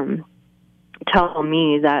tell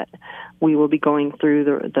me that we will be going through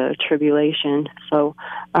the tribulation. So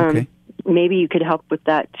maybe you could help with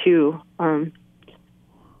that too.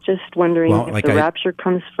 Just wondering if the rapture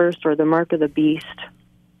comes first or the mark of the beast.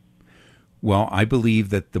 Well, I believe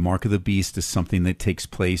that the mark of the beast is something that takes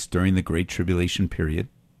place during the Great Tribulation period.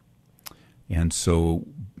 And so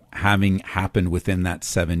having happened within that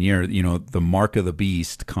 7 year, the mark of the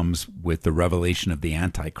beast comes with the revelation of the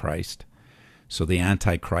Antichrist. So the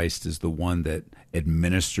Antichrist is the one that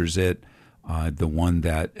administers it, the one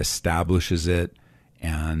that establishes it,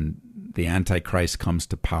 and the Antichrist comes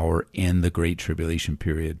to power in the Great Tribulation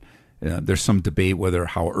period. There's some debate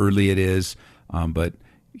how early it is, but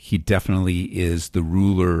he definitely is the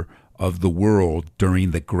ruler of the world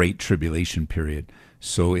during the Great Tribulation period.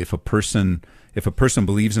 So if a person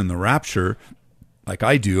believes in the rapture, like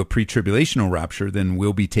I do, a pre-tribulational rapture, then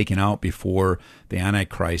we'll be taken out before the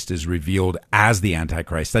Antichrist is revealed as the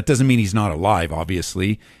Antichrist. That doesn't mean he's not alive,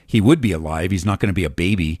 obviously. He would be alive. He's not going to be a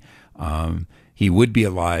baby. He would be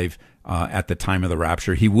alive at the time of the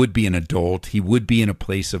rapture. He would be an adult. He would be in a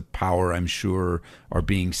place of power, I'm sure, or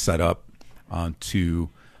being set up to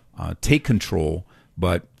take control.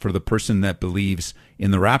 But for the person that believes in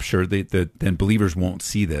the rapture, then believers won't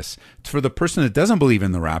see this. For the person that doesn't believe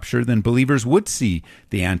in the rapture, then believers would see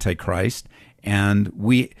the Antichrist. And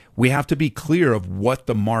we have to be clear of what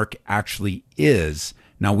the mark actually is.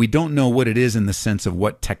 Now, we don't know what it is in the sense of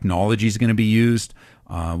what technology is going to be used,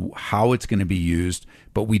 how it's going to be used,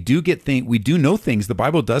 but we do know things. The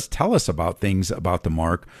Bible does tell us about things about the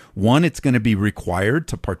mark. One, it's going to be required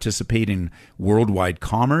to participate in worldwide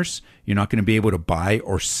commerce. You're not going to be able to buy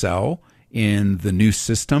or sell in the new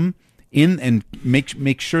system. And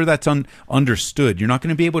make sure that's understood. You're not going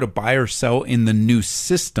to be able to buy or sell in the new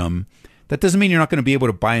system. That doesn't mean you're not going to be able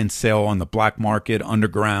to buy and sell on the black market,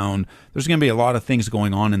 underground. There's going to be a lot of things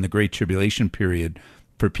going on in the Great Tribulation period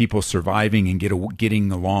for people surviving and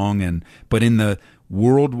getting along. But in the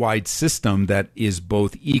worldwide system that is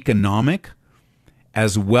both economic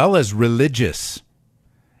as well as religious,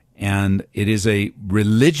 and it is a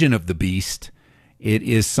religion of the beast. It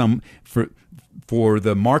is for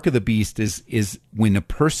the mark of the beast is when a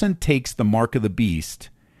person takes the mark of the beast,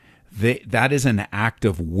 that is an act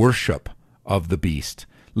of worship of the beast.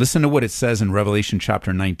 Listen to what it says in Revelation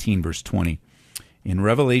chapter 19, verse 20. In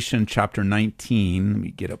Revelation chapter 19, let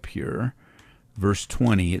me get up here, verse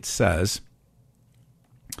 20, it says,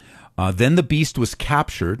 Then the beast was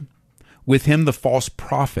captured, with him the false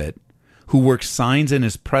prophet, who worked signs in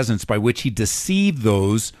his presence by which he deceived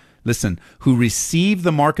those, listen, who received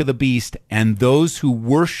the mark of the beast and those who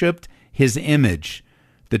worshipped his image.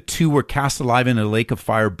 The two were cast alive in a lake of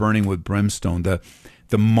fire burning with brimstone.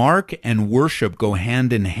 The mark and worship go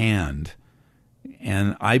hand in hand.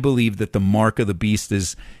 And I believe that the mark of the beast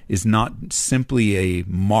is not simply a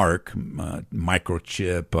mark,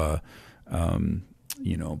 microchip.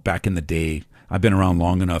 Back in the day, I've been around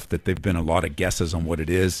long enough that there've been a lot of guesses on what it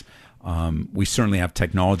is. We certainly have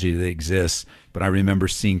technology that exists, but I remember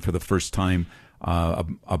seeing for the first time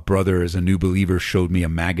a brother as a new believer showed me a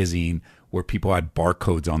magazine where people had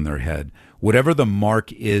barcodes on their head. Whatever the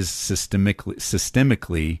mark is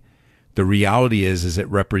systemically, the reality is it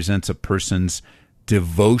represents a person's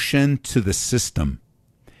devotion to the system.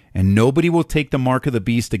 And nobody will take the mark of the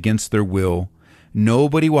beast against their will.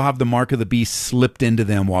 Nobody will have the mark of the beast slipped into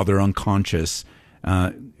them while they're unconscious.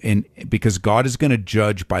 And because God is going to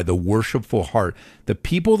judge by the worshipful heart. The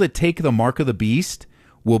people that take the mark of the beast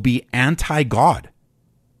will be anti-God.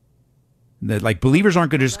 Like believers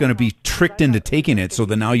aren't just going to be tricked into taking it, so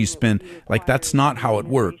that now you spend, like that's not how it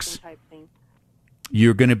works.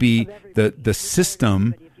 You're going to be, the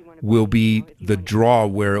system will be the draw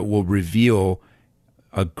where it will reveal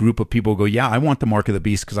a group of people go, yeah, I want the mark of the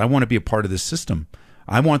beast because I want to be a part of this system.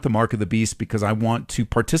 I want the mark of the beast because I want to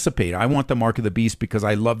participate. I want the mark of the beast because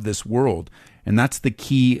I love this world. And that's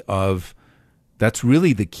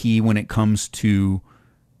really the key when it comes to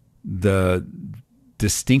the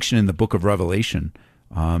distinction in the book of Revelation.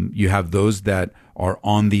 You have those that are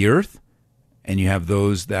on the earth and you have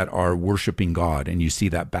those that are worshiping God. And you see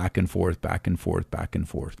that back and forth, back and forth, back and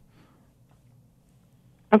forth.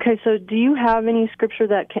 Okay, so do you have any scripture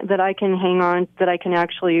that I can hang on, that I can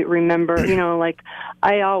actually remember? Like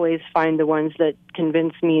I always find the ones that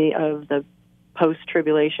convince me of the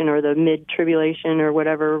post-tribulation or the mid-tribulation or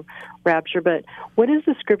whatever rapture, but what is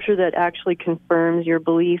the scripture that actually confirms your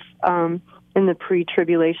belief in the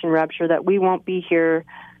pre-tribulation rapture, that we won't be here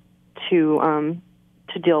to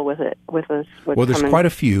deal with it, with us? Well, there's quite a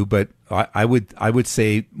few, but I would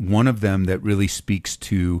say one of them that really speaks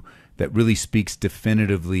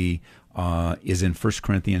definitively is in 1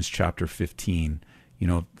 Corinthians chapter 15.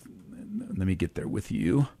 Let me get there with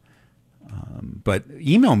you. But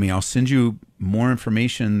email me. I'll send you more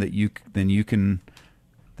information that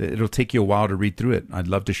it'll take you a while to read through it. I'd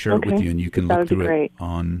love to share it with you, and you can look through it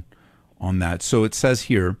on that. So it says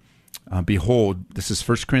here, behold, this is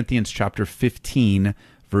 1 Corinthians chapter 15,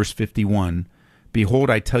 verse 51. Behold,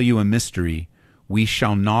 I tell you a mystery. We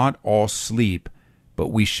shall not all sleep, but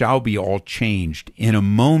we shall be all changed in a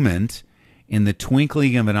moment, in the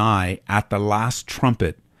twinkling of an eye, at the last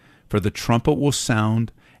trumpet. For the trumpet will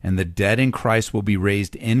sound, and the dead in Christ will be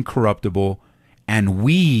raised incorruptible, and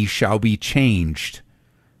we shall be changed.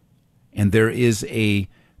 And there is a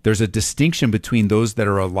there's a distinction between those that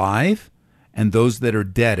are alive and those that are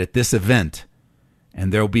dead at this event.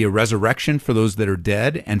 And there will be a resurrection for those that are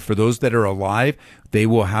dead, and for those that are alive, they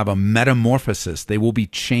will have a metamorphosis. They will be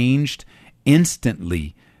changed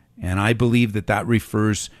instantly. And I believe that that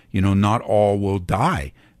refers, not all will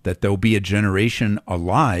die, that there'll be a generation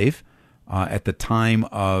alive at the time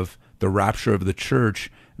of the rapture of the church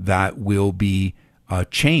that will be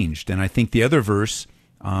changed. And I think the other verse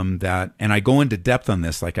and I go into depth on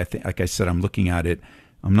this, like I said, I'm looking at it.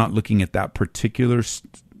 I'm not looking at that particular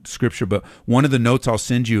scripture, but one of the notes I'll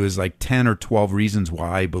send you is like 10 or 12 reasons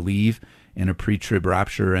why I believe in a pre-trib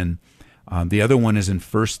rapture. And the other one is in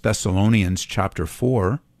 1 Thessalonians chapter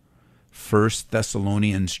 4. 1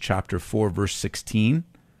 Thessalonians chapter 4, verse 16.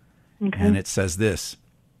 Okay. And it says this: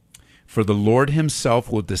 "For the Lord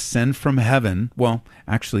himself will descend from heaven." Well,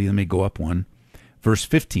 actually, let me go up one. Verse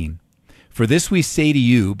 15. "For this we say to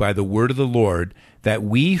you by the word of the Lord, that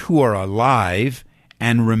we who are alive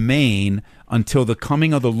and remain until the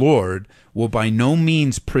coming of the Lord will by no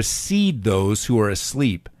means precede those who are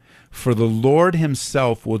asleep. For the Lord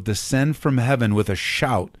himself will descend from heaven with a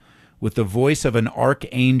shout, with the voice of an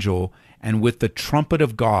archangel, and with the trumpet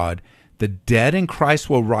of God. The dead in Christ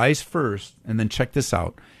will rise first." And then check this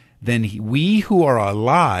out. "Then we who are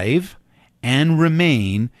alive and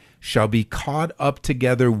remain shall be caught up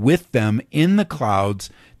together with them in the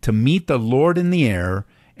clouds to meet the Lord in the air,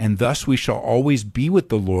 and thus we shall always be with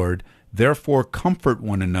the Lord. Therefore comfort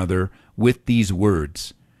one another with these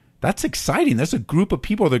words." That's exciting. That's a group of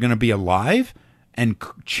people that are going to be alive and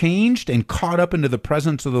changed and caught up into the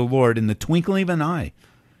presence of the Lord in the twinkling of an eye.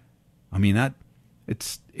 I mean,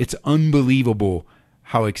 it's unbelievable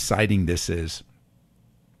how exciting this is.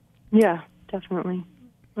 Yeah, definitely.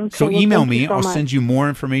 Okay, so email me. I'll send you more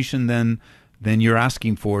information than you're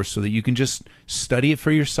asking for, so that you can just study it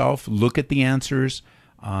for yourself. Look at the answers.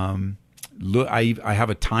 Look, I have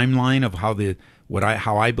a timeline of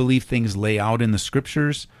how I believe things lay out in the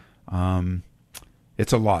scriptures.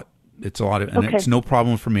 It's a lot. And it's no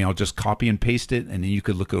problem for me. I'll just copy and paste it, and then you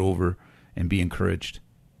could look it over and be encouraged.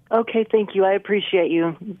 Okay, thank you. I appreciate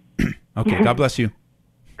you. Okay, God bless you.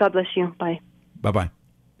 God bless you. Bye. Bye-bye.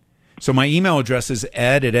 So my email address is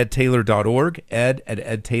ed@edtaylor.org,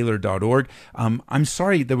 ed@edtaylor.org. I'm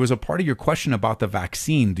sorry, there was a part of your question about the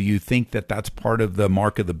vaccine. Do you think that that's part of the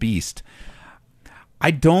mark of the beast?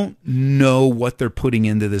 I don't know what they're putting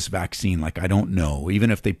into this vaccine. I don't know. Even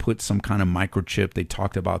if they put some kind of microchip, they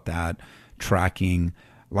talked about that, tracking.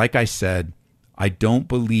 Like I said, I don't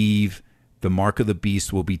believe the mark of the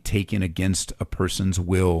beast will be taken against a person's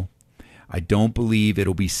will. I don't believe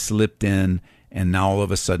it'll be slipped in, and now all of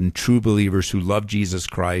a sudden true believers who love Jesus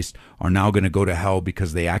Christ are now going to go to hell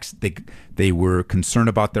because they were concerned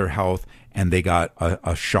about their health and they got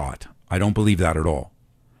a shot. I don't believe that at all.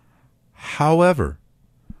 However,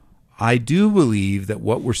 I do believe that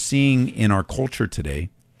what we're seeing in our culture today,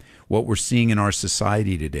 what we're seeing in our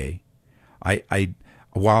society today,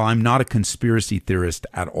 while I'm not a conspiracy theorist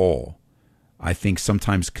at all, I think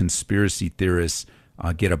sometimes conspiracy theorists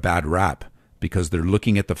get a bad rap because they're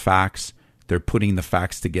looking at the facts, they're putting the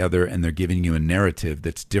facts together, and they're giving you a narrative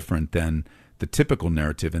that's different than the typical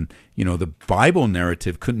narrative. And, the Bible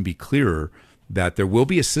narrative couldn't be clearer that there will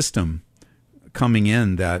be a system coming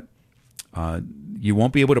in that you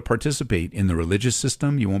won't be able to participate in the religious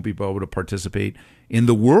system. You won't be able to participate in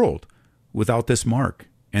the world without this mark,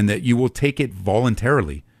 and that you will take it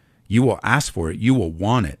voluntarily. You will ask for it. You will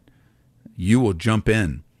want it. You will jump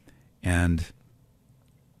in. And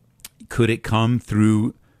could it come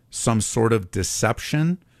through some sort of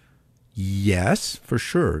deception? Yes, for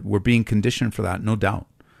sure. We're being conditioned for that, no doubt.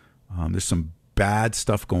 There's some bad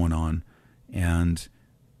stuff going on, and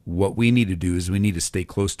what we need to do is we need to stay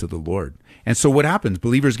close to the Lord. And so what happens?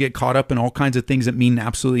 Believers get caught up in all kinds of things that mean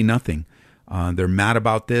absolutely nothing. They're mad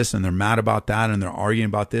about this, and they're mad about that, and they're arguing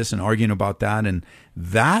about this and arguing about that. And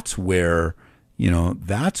that's where,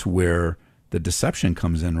 the deception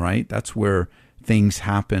comes in, right? That's where things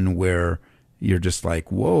happen where you're just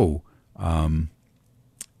like, whoa, our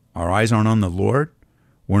eyes aren't on the Lord.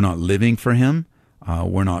 We're not living for him.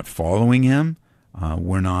 We're not following him.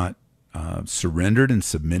 We're not surrendered and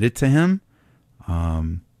submitted to him.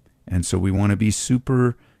 And so we want to be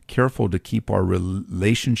super careful to keep our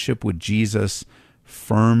relationship with Jesus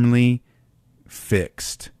firmly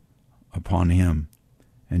fixed upon him,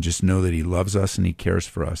 and just know that he loves us and he cares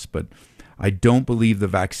for us. But I don't believe the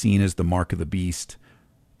vaccine is the mark of the beast.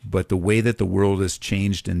 But the way that the world has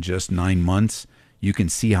changed in just 9 months, you can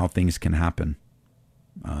see how things can happen.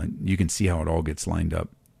 You can see how it all gets lined up.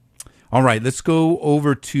 All right, let's go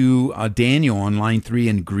over to Daniel on line 3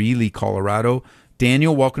 in Greeley, Colorado.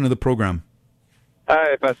 Daniel, welcome to the program.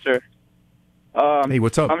 Hi, Pastor. Hey,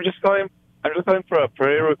 what's up? I'm just calling for a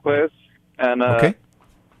prayer request, and it's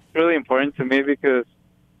really important to me because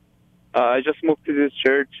I just moved to this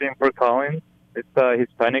church in Fort Collins. It's a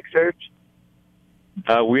Hispanic church.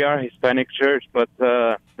 We are a Hispanic church, but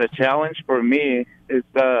the challenge for me is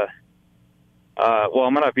I'm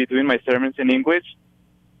going to be doing my sermons in English.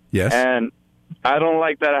 Yes. And I don't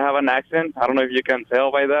like that I have an accent. I don't know if you can tell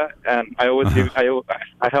by that. And I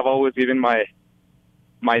have always given my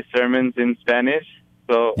sermons in Spanish.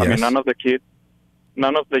 So, yes. I mean, none of the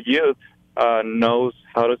youth knows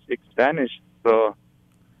how to speak Spanish. So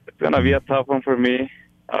it's going to be a tough one for me.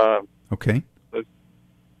 Okay.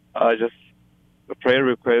 Just a prayer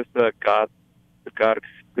request that God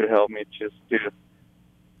could help me just to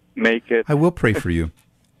make it. I will pray for you.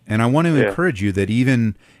 And I want to encourage you that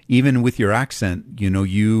even with your accent,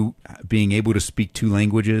 you being able to speak 2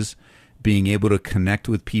 languages, being able to connect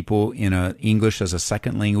with people in English as a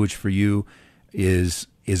second language for you is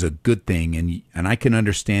a good thing. And I can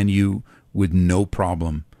understand you with no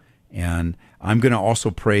problem. And I'm going to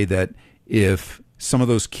also pray that if some of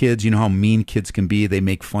those kids, how mean kids can be, they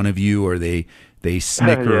make fun of you or they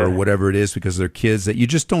snicker or whatever it is because they're kids, that you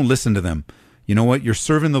just don't listen to them. You know what? You're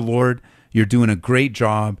serving the Lord. You're doing a great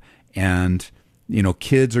job. And,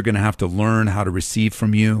 kids are going to have to learn how to receive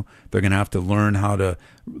from you. They're going to have to learn how to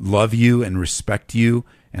love you and respect you.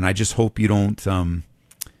 And I just hope you don't,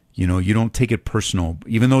 you don't take it personal,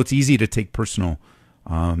 even though it's easy to take personal.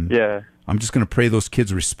 I'm just going to pray those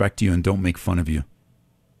kids respect you and don't make fun of you.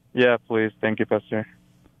 Yeah, please. Thank you, Pastor.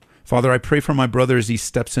 Father, I pray for my brother as he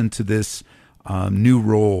steps into this new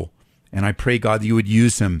role. And I pray, God, that you would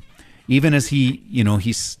use him, even as he,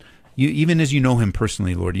 even as you know him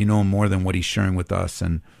personally, Lord. You know him more than what he's sharing with us.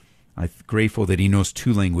 And I'm grateful that he knows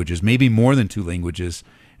 2 languages, maybe more than 2 languages,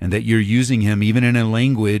 and that you're using him even in a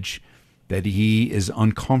language that he is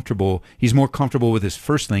uncomfortable. He's more comfortable with his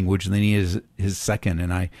first language than he is his second.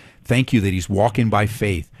 And I thank you that he's walking by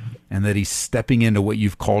faith and that he's stepping into what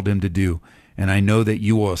you've called him to do. And I know that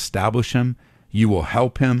you will establish him, you will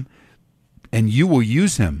help him, and you will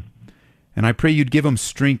use him. And I pray you'd give him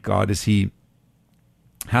strength, God, as he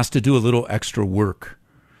has to do a little extra work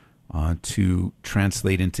to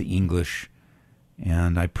translate into English.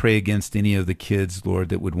 And I pray against any of the kids, Lord,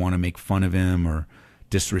 that would want to make fun of him or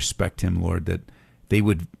disrespect him, Lord, that they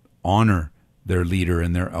would honor their leader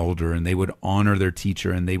and their elder, and they would honor their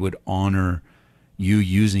teacher, and they would honor you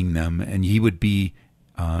using them, and he would be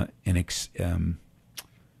an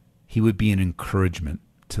encouragement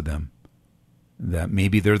to them, that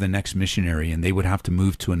maybe they're the next missionary and they would have to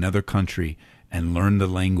move to another country and learn the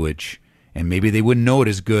language, and maybe they wouldn't know it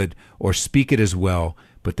as good or speak it as well,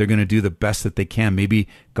 but they're going to do the best that they can. Maybe,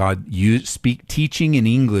 God, teaching in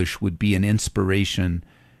English would be an inspiration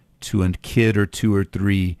to a kid or 2 or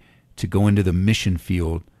 3 to go into the mission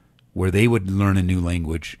field where they would learn a new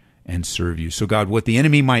language and serve you. So, God, what the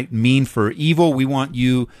enemy might mean for evil, we want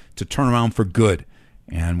you to turn around for good.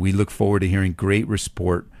 And we look forward to hearing great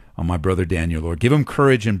report on my brother Daniel, Lord. Give him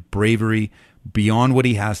courage and bravery beyond what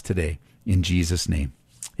he has today. In Jesus' name,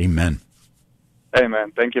 amen.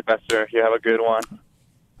 Amen. Thank you, Pastor. You have a good one.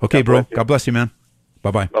 Okay, bro. God bless you, man.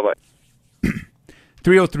 Bye-bye. Bye-bye.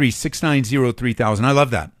 303-690-3000. I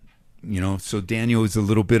love that. So Daniel is a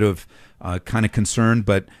little bit of kind of concerned,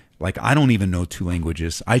 but I don't even know 2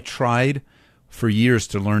 languages. I tried for years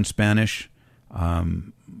to learn Spanish. I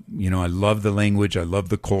love the language. I love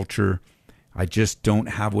the culture. I just don't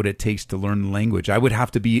have what it takes to learn the language. I would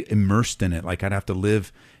have to be immersed in it. I'd have to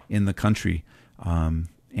live in the country.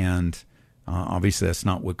 And obviously that's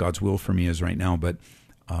not what God's will for me is right now, but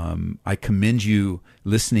I commend you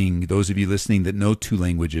listening, those of you listening that know 2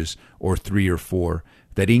 languages or 3 or 4,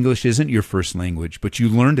 that English isn't your first language, but you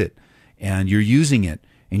learned it and you're using it,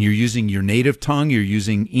 and you're using your native tongue, you're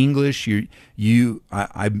using English.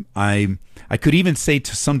 I could even say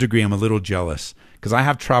to some degree I'm a little jealous because I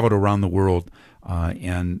have traveled around the world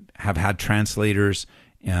and have had translators,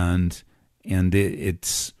 and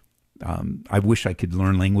it's I wish I could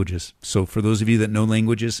learn languages. So for those of you that know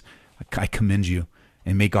languages, I commend you.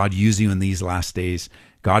 And may God use you in these last days.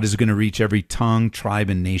 God is going to reach every tongue, tribe,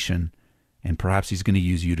 and nation, and perhaps he's going to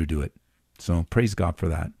use you to do it. So praise God for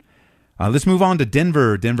that. Let's move on to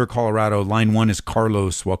Denver, Colorado. Line 1 is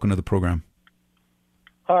Carlos. Welcome to the program.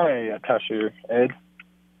 Hi, Pastor Ed.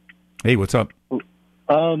 Hey, what's up?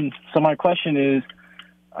 So my question is,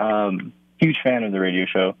 huge fan of the radio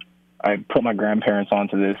show. I put my grandparents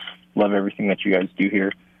onto this. Love everything that you guys do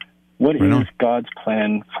here. What is God's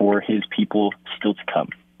plan for his people still to come?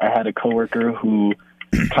 I had a coworker who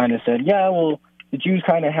kind of said, yeah, well, the Jews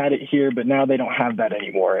kind of had it here, but now they don't have that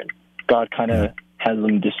anymore, and God kind of has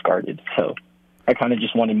them discarded. So I kind of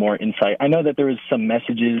just wanted more insight. I know that there was some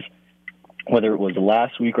messages, whether it was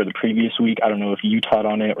last week or the previous week. I don't know if you taught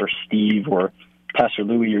on it or Steve or Pastor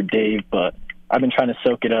Louis or Dave, but I've been trying to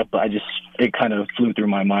soak it up, but it kind of flew through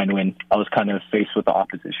my mind when I was kind of faced with the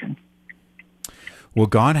opposition. Well,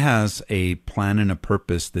 God has a plan and a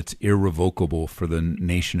purpose that's irrevocable for the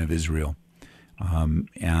nation of Israel.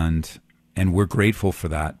 And we're grateful for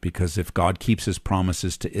that, because if God keeps his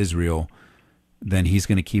promises to Israel, then he's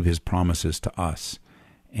going to keep his promises to us.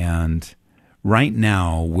 And right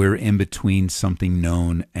now, we're in between something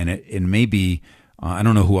known, and it may be, I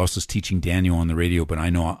don't know who else is teaching Daniel on the radio, but I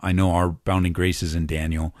know our Bounding Grace is in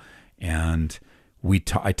Daniel. And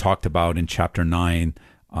I talked about in chapter 9,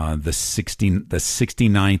 the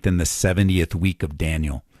 69th and the 70th week of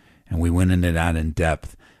Daniel. And we went into that in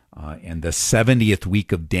depth. And the 70th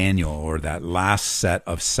week of Daniel, or that last set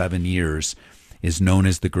of 7 years, is known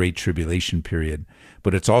as the Great Tribulation period.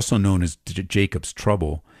 But it's also known as Jacob's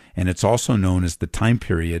trouble. And it's also known as the time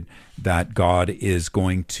period that God is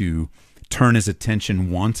going to turn his attention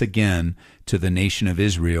once again to the nation of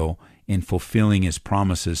Israel in fulfilling his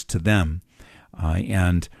promises to them.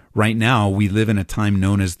 And right now, we live in a time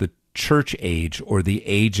known as the church age, or the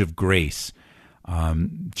age of grace.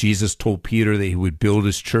 Jesus told Peter that he would build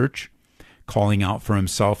his church, calling out for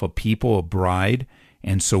himself a people, a bride.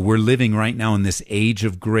 And so we're living right now in this age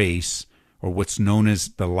of grace, or what's known as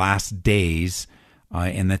the last days.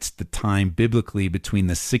 And that's the time biblically between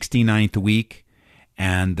the 69th week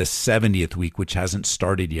and the 70th week, which hasn't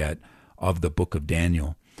started yet, of the book of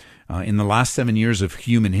Daniel. In the last 7 years of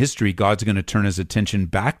human history, God's going to turn his attention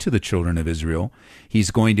back to the children of Israel.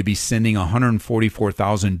 He's going to be sending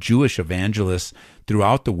 144,000 Jewish evangelists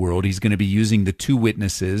throughout the world. He's going to be using the 2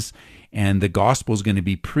 witnesses, and the gospel is going to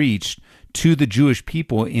be preached to the Jewish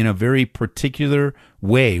people in a very particular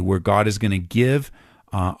way, where God is going to give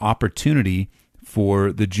opportunity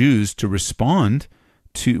for the Jews to respond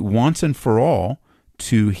to once and for all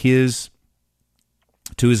to his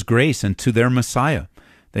grace and to their Messiah.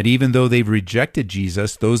 That even though they've rejected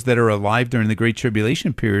Jesus, those that are alive during the Great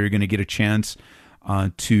Tribulation period are going to get a chance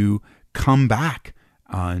to come back,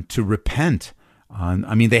 to repent.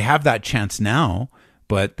 They have that chance now,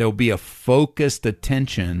 but there'll be a focused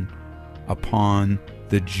attention upon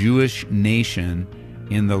the Jewish nation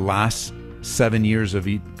in the last 7 years of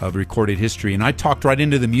recorded history. And I talked right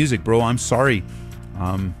into the music, bro. I'm sorry.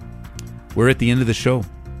 We're at the end of the show.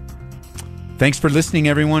 Thanks for listening,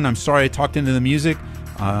 everyone. I'm sorry I talked into the music.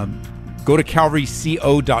 Go to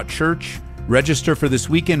calvaryco.church. Register for this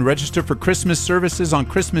weekend. Register for Christmas services on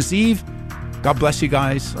Christmas Eve. God bless you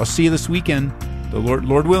guys. I'll see you this weekend, the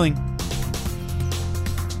Lord willing.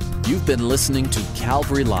 You've been listening to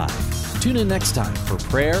Calvary Live. Tune in next time for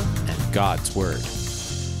prayer and God's Word.